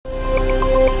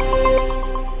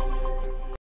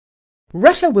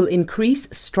Russia will increase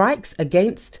strikes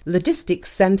against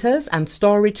logistics centers and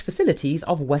storage facilities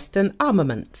of Western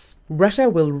armaments. Russia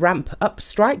will ramp up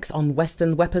strikes on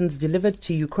Western weapons delivered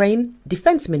to Ukraine,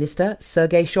 Defense Minister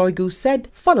Sergei Shoigu said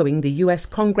following the US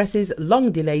Congress's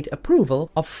long-delayed approval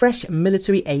of fresh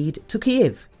military aid to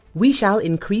Kyiv. We shall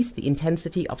increase the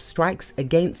intensity of strikes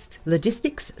against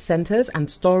logistics centers and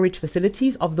storage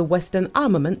facilities of the Western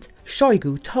armament,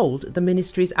 Shoigu told the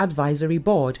ministry's advisory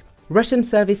board. Russian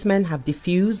servicemen have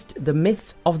defused the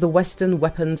myth of the Western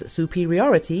weapons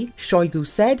superiority, Shoigu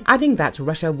said, adding that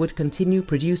Russia would continue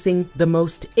producing the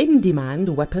most in-demand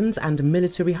weapons and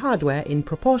military hardware in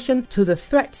proportion to the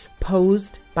threats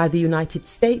posed by the United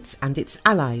States and its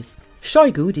allies.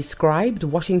 Shoigu described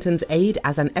Washington's aid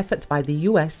as an effort by the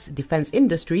US defense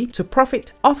industry to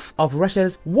profit off of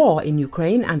Russia's war in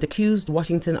Ukraine and accused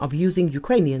Washington of using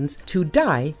Ukrainians to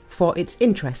die for its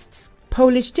interests.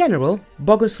 Polish General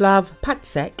Boguslav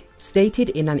Paczek stated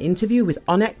in an interview with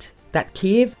Onet that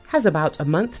Kyiv has about a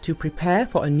month to prepare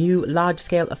for a new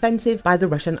large-scale offensive by the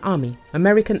Russian army.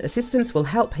 American assistance will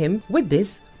help him with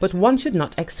this, but one should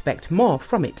not expect more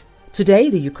from it. Today,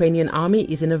 the Ukrainian army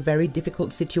is in a very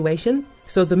difficult situation,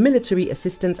 so the military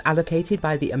assistance allocated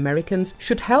by the Americans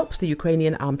should help the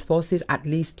Ukrainian armed forces at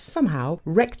least somehow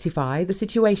rectify the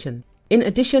situation. In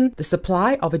addition, the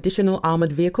supply of additional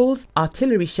armored vehicles,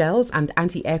 artillery shells and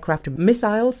anti-aircraft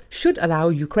missiles should allow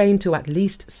Ukraine to at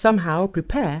least somehow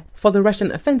prepare for the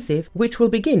Russian offensive, which will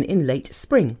begin in late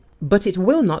spring. But it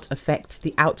will not affect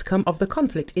the outcome of the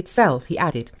conflict itself, he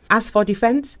added. As for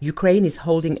defense, Ukraine is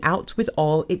holding out with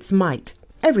all its might.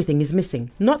 Everything is missing,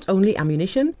 not only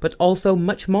ammunition, but also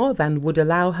much more than would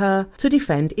allow her to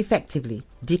defend effectively,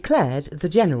 declared the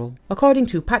general. According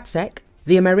to Paczek,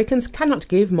 the Americans cannot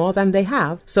give more than they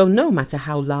have, so no matter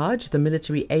how large the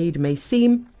military aid may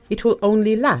seem, it will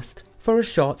only last for a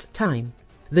short time.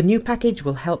 The new package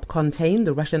will help contain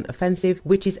the Russian offensive,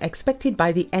 which is expected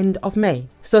by the end of May,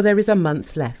 so there is a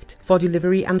month left for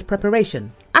delivery and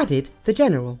preparation, added the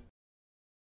general.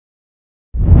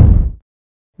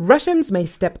 Russians may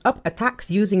step up attacks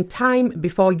using time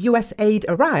before US aid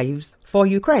arrives for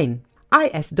Ukraine.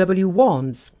 ISW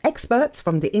warns. Experts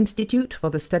from the Institute for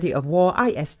the Study of War,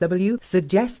 ISW,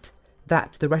 suggest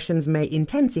that the Russians may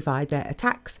intensify their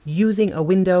attacks using a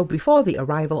window before the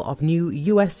arrival of new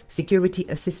US security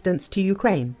assistance to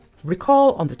Ukraine.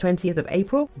 Recall on the 20th of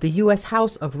April, the US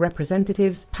House of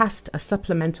Representatives passed a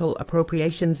supplemental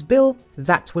appropriations bill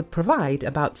that would provide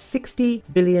about $60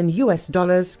 billion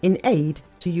in aid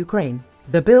to Ukraine.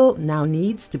 The bill now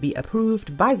needs to be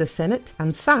approved by the Senate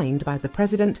and signed by the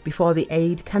President before the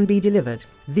aid can be delivered.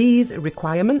 These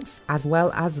requirements, as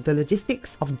well as the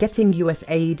logistics of getting US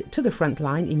aid to the front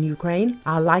line in Ukraine,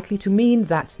 are likely to mean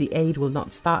that the aid will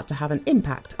not start to have an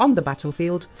impact on the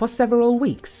battlefield for several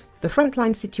weeks. The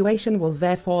frontline situation will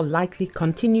therefore likely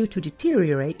continue to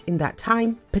deteriorate in that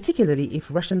time, particularly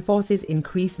if Russian forces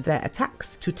increase their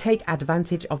attacks to take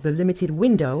advantage of the limited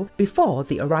window before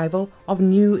the arrival of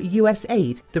new US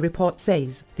aid, the report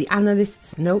says. The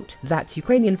analysts note that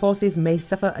Ukrainian forces may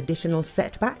suffer additional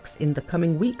setbacks in the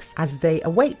coming weeks as they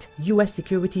await US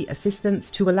security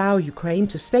assistance to allow Ukraine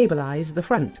to stabilize the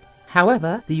front.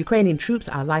 However, the Ukrainian troops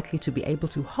are likely to be able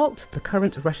to halt the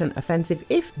current Russian offensive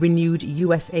if renewed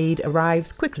US aid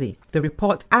arrives quickly. The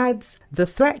report adds, the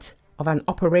threat of an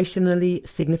operationally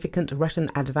significant Russian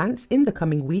advance in the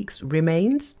coming weeks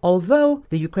remains, although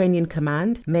the Ukrainian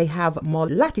command may have more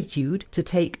latitude to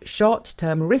take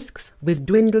short-term risks with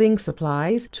dwindling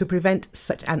supplies to prevent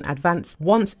such an advance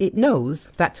once it knows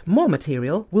that more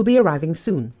material will be arriving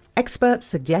soon. Experts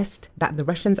suggest that the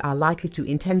Russians are likely to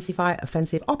intensify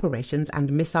offensive operations and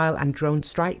missile and drone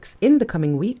strikes in the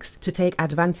coming weeks to take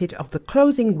advantage of the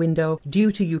closing window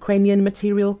due to Ukrainian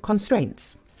material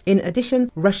constraints. In addition,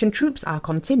 Russian troops are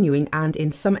continuing and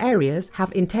in some areas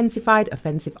have intensified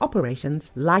offensive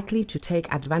operations, likely to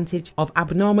take advantage of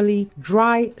abnormally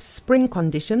dry spring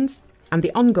conditions and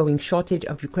the ongoing shortage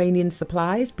of Ukrainian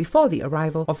supplies before the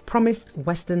arrival of promised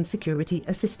Western security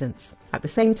assistance. At the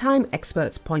same time,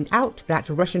 experts point out that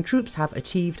Russian troops have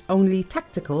achieved only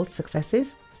tactical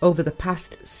successes over the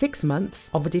past 6 months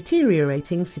of a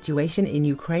deteriorating situation in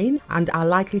Ukraine and are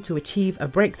likely to achieve a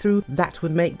breakthrough that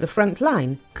would make the front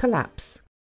line collapse.